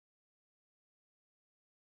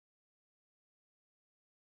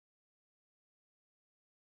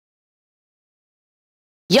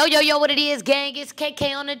Yo, what it is, gang? It's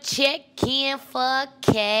KK on the check-in for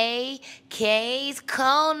K's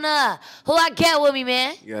Corner. Who I got with me,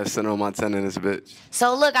 man? You got SENO Montana in this bitch.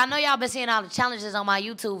 So, look, I know y'all been seeing all the challenges on my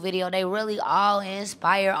YouTube video. They really all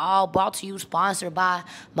inspired, all brought to you, sponsored by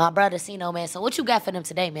my brother, SENO, man. So, what you got for them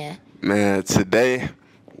today, man? Man, today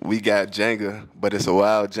we got Jenga, but it's a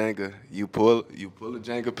wild Jenga. You pull a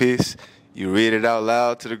Jenga piece, you read it out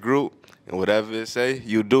loud to the group, and whatever it say,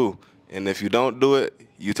 you do. And if you don't do it,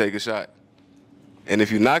 you take a shot. And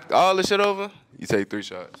if you knock all the shit over, you take 3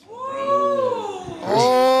 shots. Oh.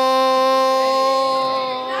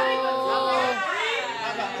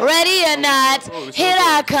 Ready or not, here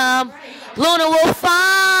I come. Luna will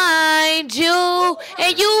find you,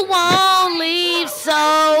 and you won't leave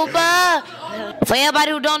sober. For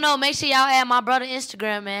everybody who don't know, make sure y'all add my brother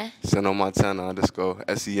Instagram, man. SENO Montana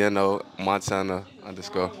 _ SENO Montana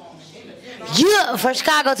 _. Yeah, from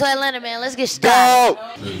Chicago to Atlanta, man. Let's get started.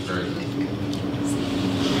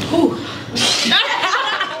 Who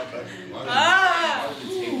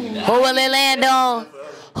will it land on?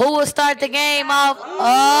 Who will start the game off?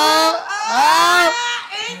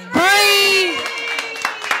 Breathe.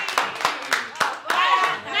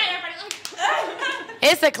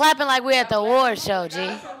 It's a clapping like we're at the award show, G.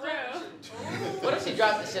 What if she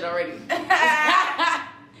dropped this shit already?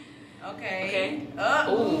 Okay.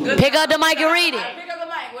 Pick up the mic and read it. Pick up the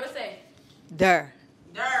mic. What it say? Dar.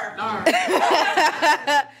 Dar.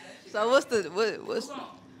 So what's the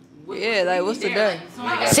dar?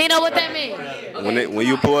 See, know what that means? When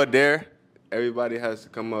you pull a dare, everybody has to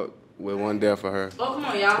come up with one dare for her. Oh, come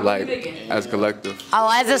on, y'all. Like, as collective. Oh,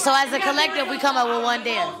 as a collective, we come up with one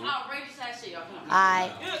dare. Outrageous ass shit, y'all. Come on.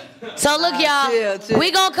 Alright. So look, y'all, chill. we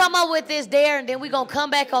gonna come up with this dare, and then we gonna come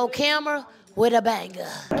back on camera with a banger.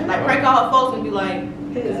 Like prank all her folks and be like,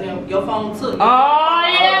 your phone took. Oh,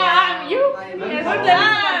 yeah. You.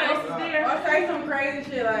 Or say some crazy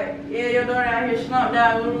shit like, yeah, your daughter out here slumped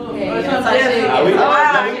down.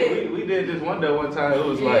 We did this one day one time. It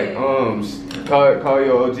was like, call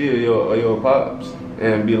your OG or your pops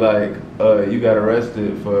and be like, you got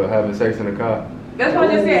arrested for having sex in the car. That's what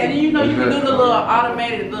I just said. And then you know you can do the little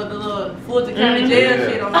automated, the little Fulton County jail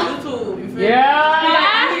shit on YouTube. You feel me? Yeah.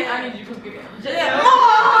 I need you to come get it. Yeah.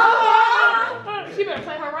 She better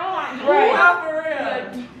play her role. Right. For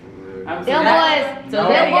real.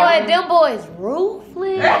 Them boys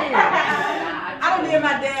ruthless. I don't need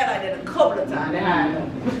my dad like that a couple of times.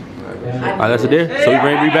 That's it there. So we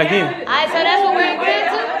bring Bree back in. Alright, so that's what we're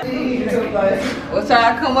agreeing to. What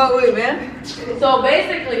y'all come up with, man? So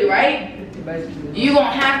basically, right? You gonna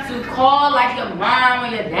have to call like your mom or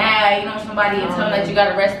your dad, you know, somebody, and tell them that you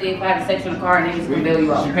got arrested for having sex in the car, and then he's gonna bail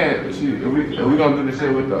you out. She can't. We gonna do this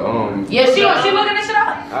shit with the Yeah, she looking this shit up.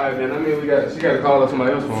 All right, then. I mean, she got to call up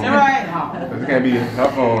somebody else's phone. Right. It can't be her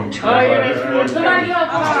phone. Somebody else. The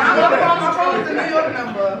New York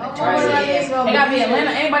number. It gotta be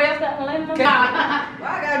Atlanta. Anybody else got Atlanta? Why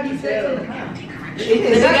I gotta be sex in the car?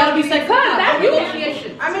 It gotta be sex. That's you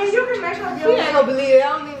initiation. I mean, you can make her She ain't gonna believe it. I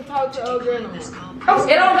don't even talk to old girl no more. It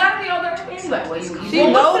don't gotta be all that anyway. She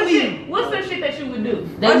know me. What's the shit that you would do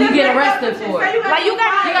that you get arrested for? Like you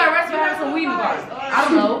got arrested for having some weed in the car. I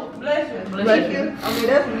don't know. Bless you. Bless you. I mean,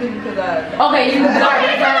 that's me because Okay, you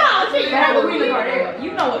have a weed in the car. There you go.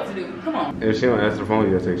 You know what to do. Come on. If she don't answer the phone,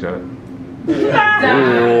 you gotta take a shot.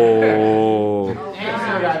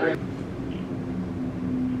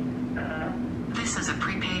 This is a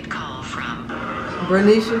prepaid call from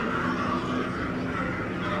Bernicia.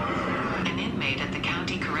 an inmate at the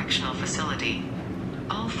county correctional facility.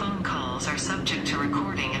 All phone calls are subject to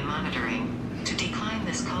recording and monitoring. To decline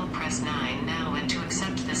this call, press 9 now, and to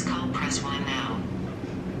accept this call, press 1 now.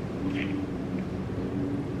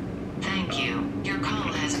 Thank you. Your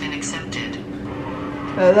call has been accepted.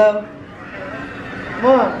 Hello?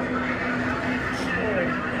 Mom.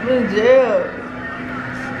 I'm in jail.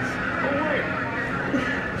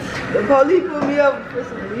 The police put me up for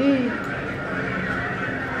some weed.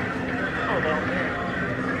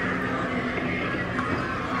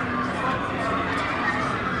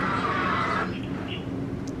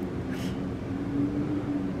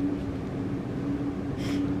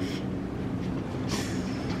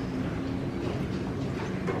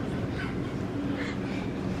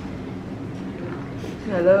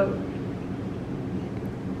 Hello?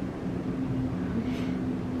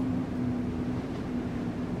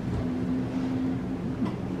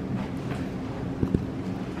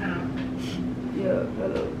 Yeah,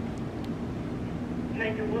 hello.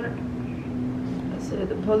 What? I said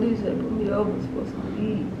the police had put me over for some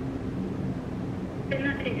weed. It's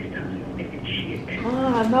not taking stuff smoking and shit.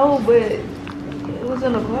 I know, but it was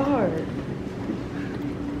in the car.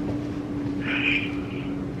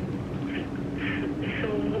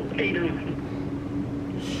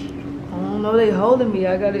 don't know, they holding me.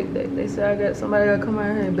 I got it. They said I got somebody got to come out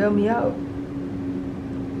here and bail me out.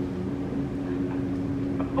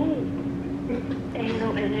 Oh.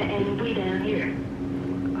 And, and we down here.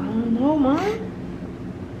 I don't know, man.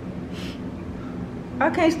 I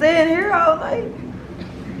can't stay in here all night.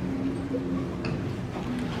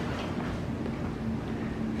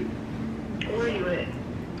 Where are you at?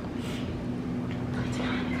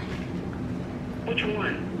 Which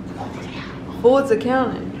one? Ford's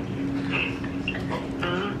Accounting.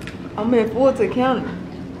 I'm in Ford's Accounting.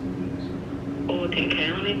 Fulton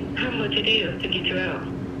County? How much it is to get you out?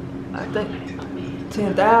 I think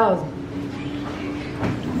 10,000.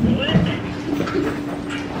 What?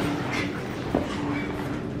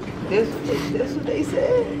 That's what they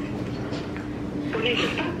said. Well, they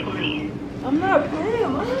should stop playing. I'm not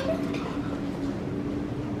playing, man.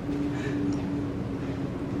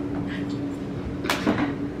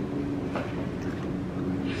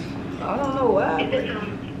 I don't know why. Is it,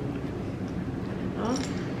 Huh?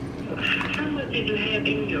 how much did you have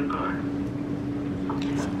in your car?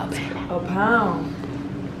 A pound.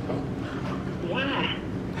 Why? I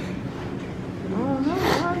don't know.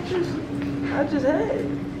 I just had it.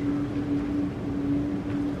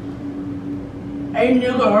 Hey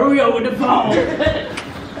nigga, hurry up with the phone.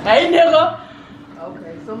 Hey nigga.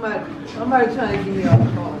 Okay, somebody trying to get me off the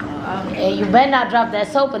phone. Hey, you better not drop that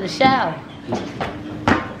soap in the shower.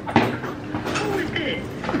 Who is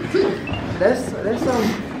this? That's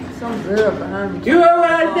some girl behind me. You heard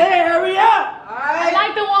what I said, hurry up. I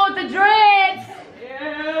like the one with the dreads.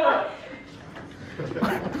 Yeah.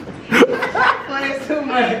 Playing too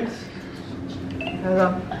much. Hello.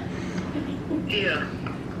 Yeah.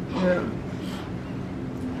 Yeah.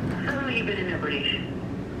 How long you been in that British?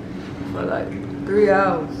 For like 3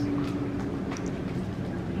 hours.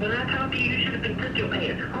 When I talked to you, you should have been put your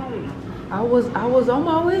ass home. I was on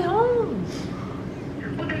my way home.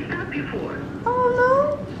 What they stop you for? I don't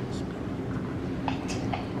know.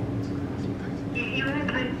 You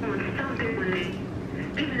act like something with it.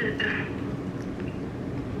 This is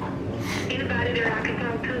anybody that I can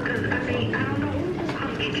talk to, because I mean, I don't know who will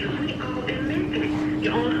come get you. We all in Memphis. You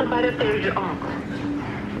own somebody up there is your uncle.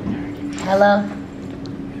 Hello?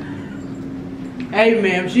 Hey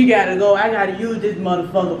ma'am, she gotta go. I gotta use this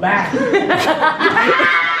motherfucker back.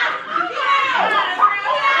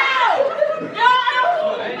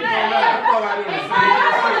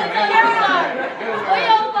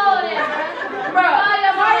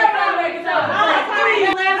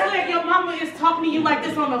 Your mama is talking to you like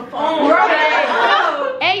this on the phone.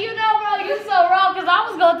 Right. And you know, bro, you so wrong, because I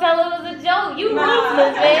was going to tell her it was a joke. You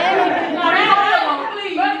ruthless, man. No,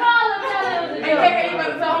 please. Bro, call her, tell her it was a joke. Hey, you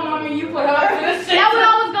better tell her mama you put her up to this shit. That's what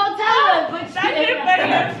I was going to tell her, but she didn't.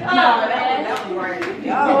 that was right.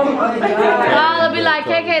 Oh my God. I'll be like,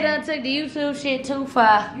 KK done took the YouTube shit too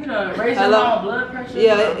far. You done raised your mama blood pressure.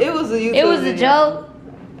 Yeah, it was a YouTube It was a video. joke.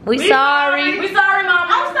 We sorry. We sorry, mama.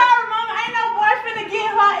 I'm sorry, mama. Ain't no boy finna get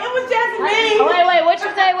her. It was just me. Oh, wait, what you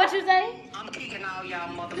say? What you say? I'm kicking all y'all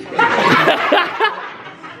motherfuckers.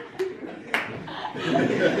 We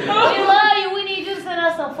love you. We need you to send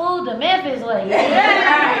us some food to Memphis way.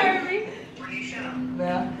 Yeah.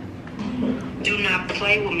 Do not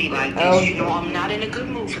play with me like this. You know I'm not in a good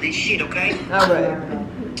mood for this shit, okay? All right.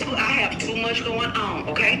 I have too much going on,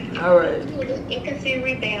 okay? All right.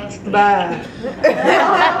 Inconsiderate bounce. Bye.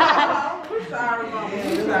 Sorry, mama. All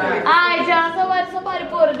right, John. Somebody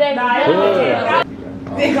pull the day.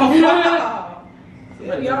 They gon' fall.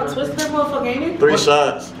 Y'all twist that motherfucker, ain't it? 3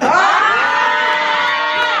 shots.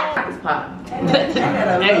 It's pop.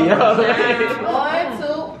 Hey, yo. 1, 2.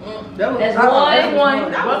 That's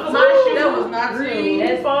one. That was not 3.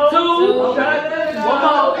 That's 2. One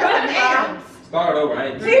more. Start over, I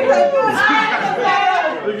ain't. He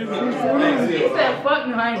said, fuck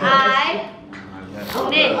no, I ain't. I.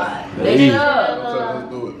 Hey. Let's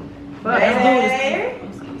do it.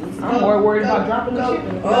 I'm more worried about dropping the shit.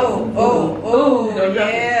 Oh,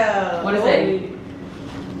 yeah. What is that?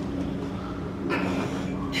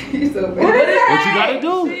 He's so bad. What you gotta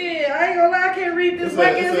do? Shit, I ain't gonna lie, I can't read this It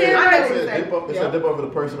fucking said dip up with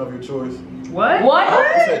the person of your choice. What?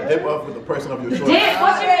 It said dip up with the person of your choice. Dick,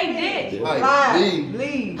 what you mean, dick? Like, leave.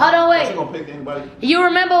 Leave. Hold on, She wait. gonna pick anybody. You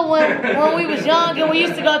remember when we was young and we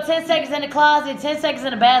used to go 10 seconds in the closet, 10 seconds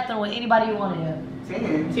in the bathroom with anybody you wanted?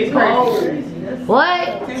 She's crazy.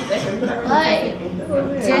 What? 10 seconds? Like,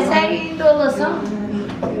 10 seconds, you do a little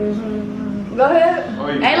something. Go ahead.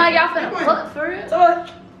 Ain't like y'all finna fuck for real.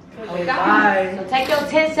 Bye. So take your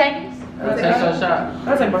 10 seconds. That's your shot.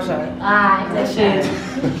 I'll take my shot. Alright, that shit.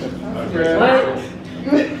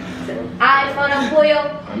 Alright, so now pull your.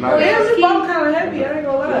 Damn, this ball kind of heavy, I ain't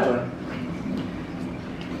gonna lie.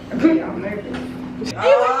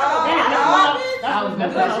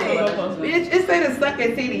 Bitch, it said to suck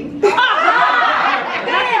at titty.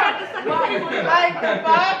 Like the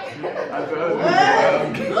fuck?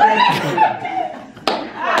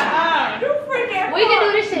 We can do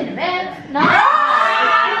this shit in the bed. No.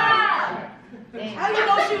 How do you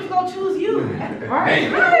know she was gonna choose you? Right.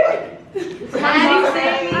 Have you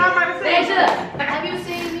seen me? Have you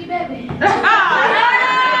seen me, baby?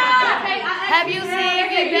 Have you seen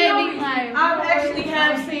me, baby? I actually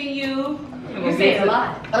have seen you. You see a lot.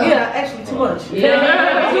 Yeah, actually too much.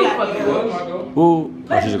 Yeah. Ooh.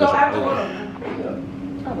 Let's go after one.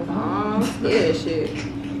 Yeah, shit.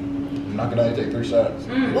 Knocking out, you take 3 shots.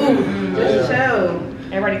 Ooh, just chill.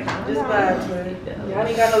 Everybody calm. Just vibe, twin. Y'all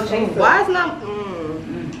ain't got no chance. Why is not?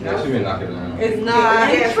 Yeah, she been knocking down. It's not.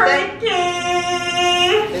 It's tricky.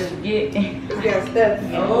 Let's get. It's got steps.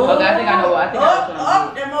 Okay, I think I know what. I think I know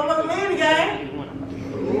what. That motherfucker man again.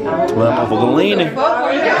 Well, motherfucker leaning.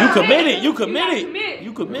 You committed. You committed.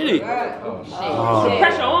 You committed.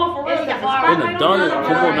 Pressure on for real. In the done it.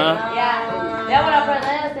 Come on now. Yeah. That's what I put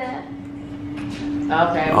last time.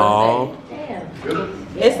 Okay. Oh. Damn.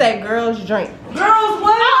 It said girls drink. Girls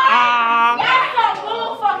what? That's some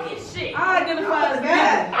bullfucking shit. I identify as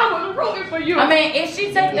that. I was rooting for you. I mean, if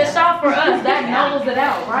she takes the shot for us, that mellows it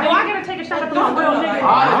out, right? No, I gotta take a shot at the real nigga. You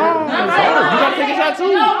gotta take a shot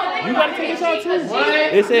too. You gotta take a shot too.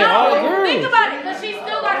 It said all girls. Think about it, because she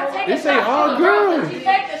still gotta take a shot. It say all girls. If she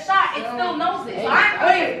takes the shot, it still knows it.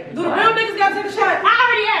 Wait, do the real niggas gotta take a shot? I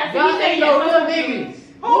already asked. Y'all ain't no real niggas.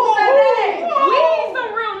 Who said that? We need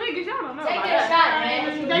some real niggas. Y'all don't know. Take that shot,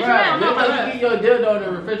 man. They should not know about that. Keep your dildo in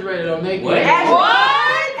the refrigerator, don't make it. What?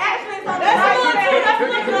 That's a little too. That's a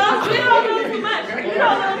little too. We don't know too much. We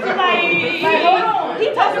don't know too much. Hold on. He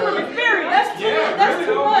talking from experience. That's too much. That's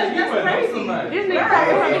too much. That's crazy. This nigga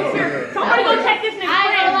talking from experience. Somebody go check this nigga. I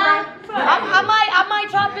ain't gonna lie. I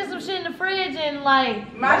might try to put some shit in the fridge and like.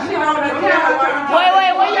 My shit on the counter.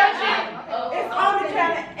 Wait, what your shit? It's on the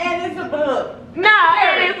counter and it's a bug. Nah,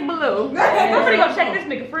 it is blue. I'm gonna go check this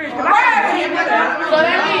nigga fridge. So that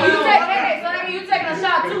means you taking a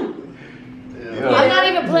shot too. I'm not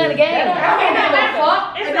even playing the game.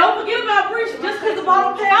 And don't forget about Breach just because the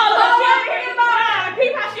bottle passed.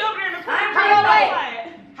 Peep how she over there in the fridge.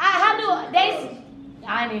 How do they?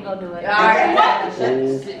 I ain't even gonna do it. Alright.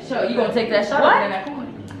 So you gonna take that shot in that corner?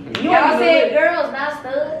 Y'all said girls, not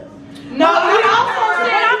studs. No, you also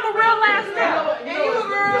said I'm a real last step. and you a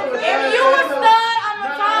girl. If you a stud, I'm a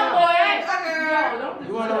tomboy.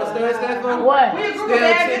 You wanna know what stud stands for? What? Still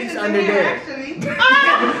titties under there.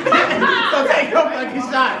 So take your fucking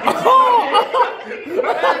shot.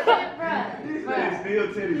 Still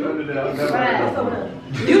titties under there.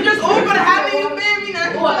 You just over the alley, you feel me?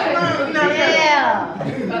 Yeah.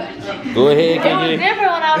 Go ahead, It was KJ.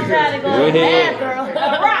 different when I was trying to go Go to ahead. bed, girl.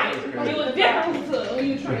 Right. It was different when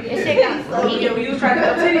you trying to This shit got stuck. When you was trying to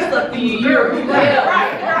have titty stuff in you. Right.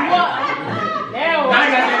 Now I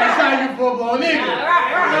gotta take that shot, you full-blown nigga.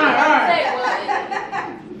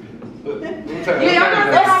 Yeah, I'm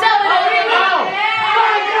gonna Let's sell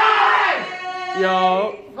it. Yo.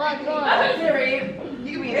 Fuck going.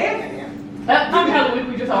 You can be dancing. I'm telling you,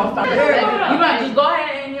 we just all stop. You might just go ahead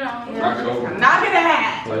and, Knock it over. Knock it in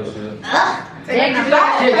half. Like shit.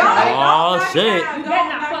 Oh shit. You better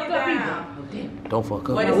not fuck up either. Don't fuck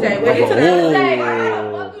up. What it say? What it say? Oh.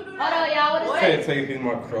 Hold on, y'all. What is Say it? take a piece of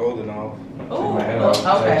my clothing off. Ooh. My head off.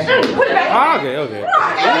 Okay. Put it back. Okay, okay.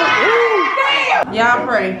 Y'all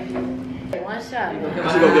pray. One shot.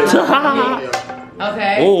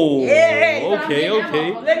 Okay. Oh. Yeah. Okay, okay.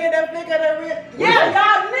 Look at that flick of that real. Yeah,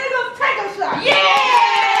 y'all niggas take a shot. Yeah.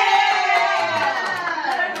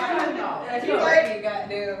 You ready,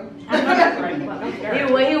 goddamn. He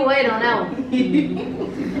wait on that one.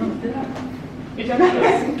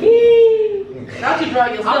 Now you draw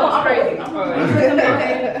your stuff crazy.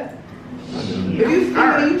 If you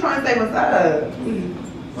trying to say what's up?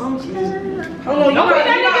 Hold on, you Don't got be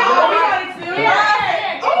that it. nigga.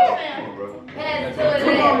 Head to it.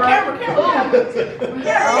 Come on, camera.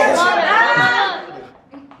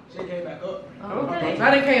 She came back up. I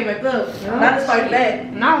done came back up. I just fight back.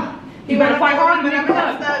 No. You better fight hard when you come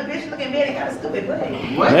up. Bitch looking bad, got a stupid butt.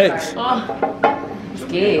 Next.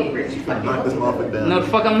 Scared. Knock this motherfucker down. No, the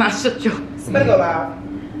fuck, I'm not shut you. Let's go loud.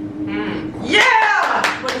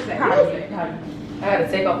 Yeah! What is that? I had to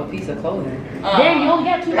take off a piece of clothing. Damn, you only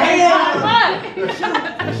got 2 So that's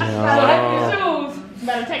your shoes.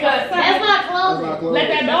 Better take off. That's not clothing. Let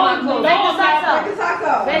that dog close. Take the socks off. Take the socks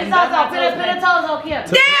off. Take the socks off. Put the toes on, Kim.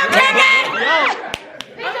 Damn, Kevin!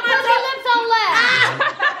 Put your lips on left.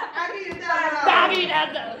 I need that. I need that.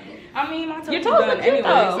 I mean, my toes Your is toes done look cute anyway.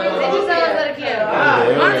 though. So. Take your toes to the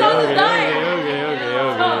camera. My toes is done.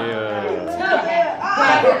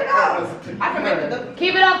 I can make it.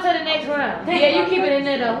 Keep it up to the next round. Yeah, you keep it in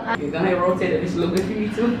there though. Go ahead, rotate it just a little bit for me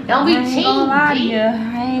too. Don't be cheap. I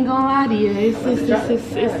ain't gonna lie to you. It's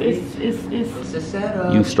It's a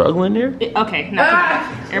setup. You struggling there? okay. No,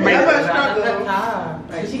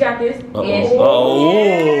 everybody. She got this.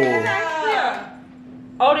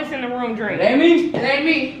 Oldest in the room drink. It ain't me. It ain't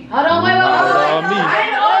me. Hold on, wait. I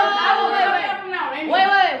ain't old. Wait.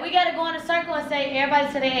 We gotta go in a circle and say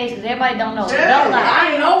everybody say their age because everybody don't know. Don't lie.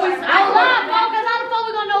 I ain't always. Don't lie, bro, because how the fuck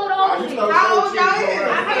we gonna know who the oldest is? How old y'all is?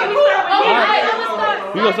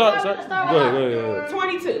 You gonna start? Go ahead.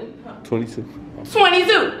 22. 22.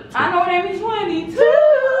 22. I know that means 22.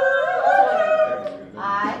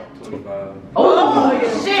 Alright. 25. Oh,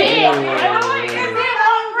 shit.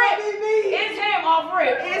 It's him off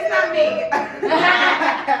rip. It's not me.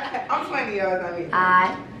 I'm 20 years old, not me.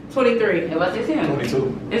 Alright. 23. It was it's him.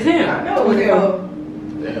 22. It's him. I know it's him.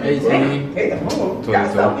 18. Hey,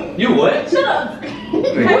 y'all saw me. You what? Shut up.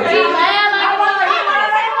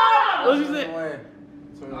 What you say?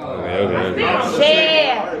 Okay.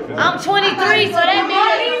 Shit. I'm 23, so that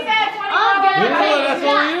means I'm gonna take That's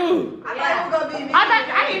on you. I thought it was gonna be me. I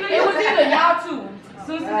it was either y'all two.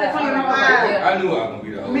 Soon as they come around, I knew I was gonna be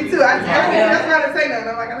the oldest. Me too. That's why I didn't say nothing.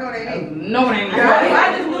 I'm like, I know they ain't. no, it ain't. I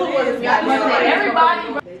just knew it was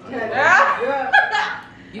Everybody.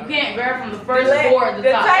 You can't grab from the first four at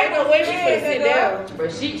the top. table where she can sit down.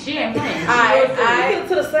 But she ain't playing. I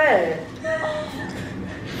to the side.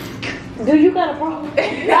 Do you got a problem?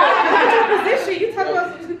 Position, you talking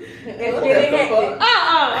about some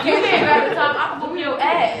You can't grab the top. I can book your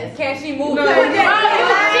ass. Can she move? We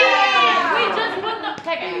just put the.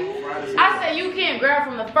 Take it. I said you can't grab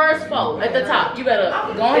from the first four at the top. You better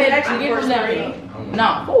go ahead and get from them.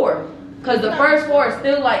 No, 4. Cause the first 4 is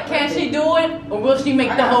still like, can she do it or will she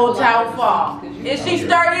make the whole tower fall? Is she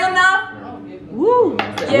sturdy enough? Woo.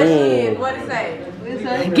 Yes, she is. What it say?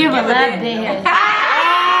 Give her that dance.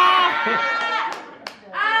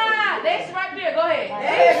 That's right there. Go ahead. I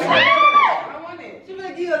want it. She gonna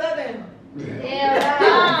give you that then.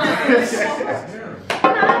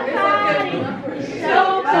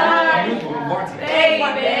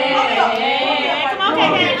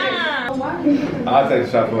 I'll take a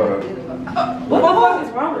shot for her. What the fuck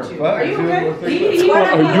is wrong with you? Are you okay? This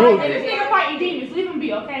nigga fighting demons. Leave him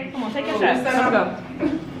be, okay? Come on, take your shot. Let's go.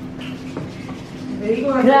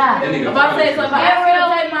 God. I'm about to say, so if I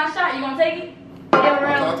ever take my shot, you gonna take it?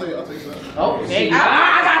 I'll take a shot. Oh, there you go. I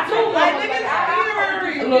got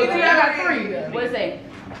 2. Look, see, I got 3. What it say?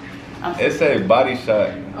 It say body shot.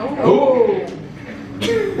 Who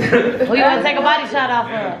you gonna take a body shot off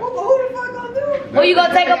of? Who the fuck gonna do it? Who you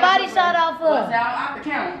gonna take a body shot off What's of? that? I have to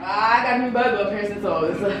count. I got new bug up here since so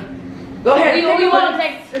it's go ahead. Who you wanna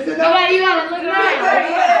take? You gotta look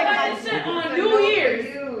around. Shit on New Year's.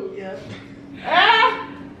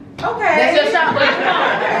 Okay. That's your shot, but come on.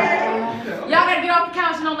 Y'all gotta get off the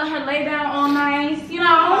couch and don't let her lay down all nice, you know?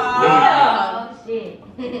 Oh shit.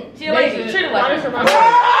 She like you treat her like this.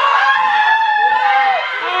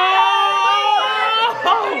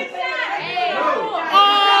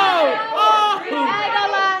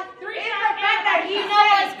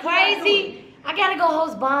 I gotta go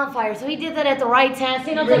host bonfire, so he did that at the right time.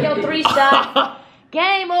 See, don't take your 3 shots.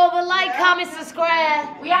 Game over. Like, comment,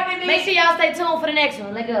 subscribe. Make sure y'all stay tuned for the next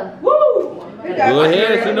one. Let's go. Woo! Go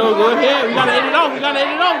ahead, Seno. Go ahead. We gotta end it off. Go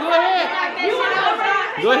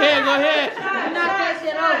ahead. Go ahead. Knock that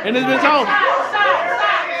shit off. And it's been talk.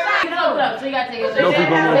 So you gotta take it. No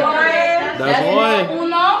people more. That's one.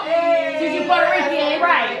 Uno. Since you Puerto Rican,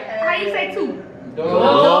 Right. How you say 2?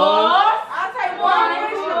 I'll take 1.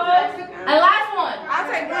 And last one. I'll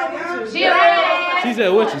take one with you. She a real. She said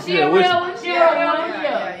what you. She a real one. She a real one.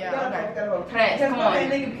 Pass, come on.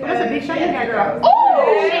 That's a big shot you got, girl.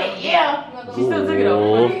 Oh, shit, yeah. She still took it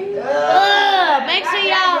over. Make sure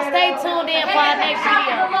y'all stay tuned in for our next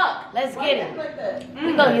video. Let's get it.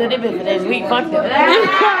 We gonna use it for this week. Fuck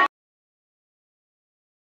that.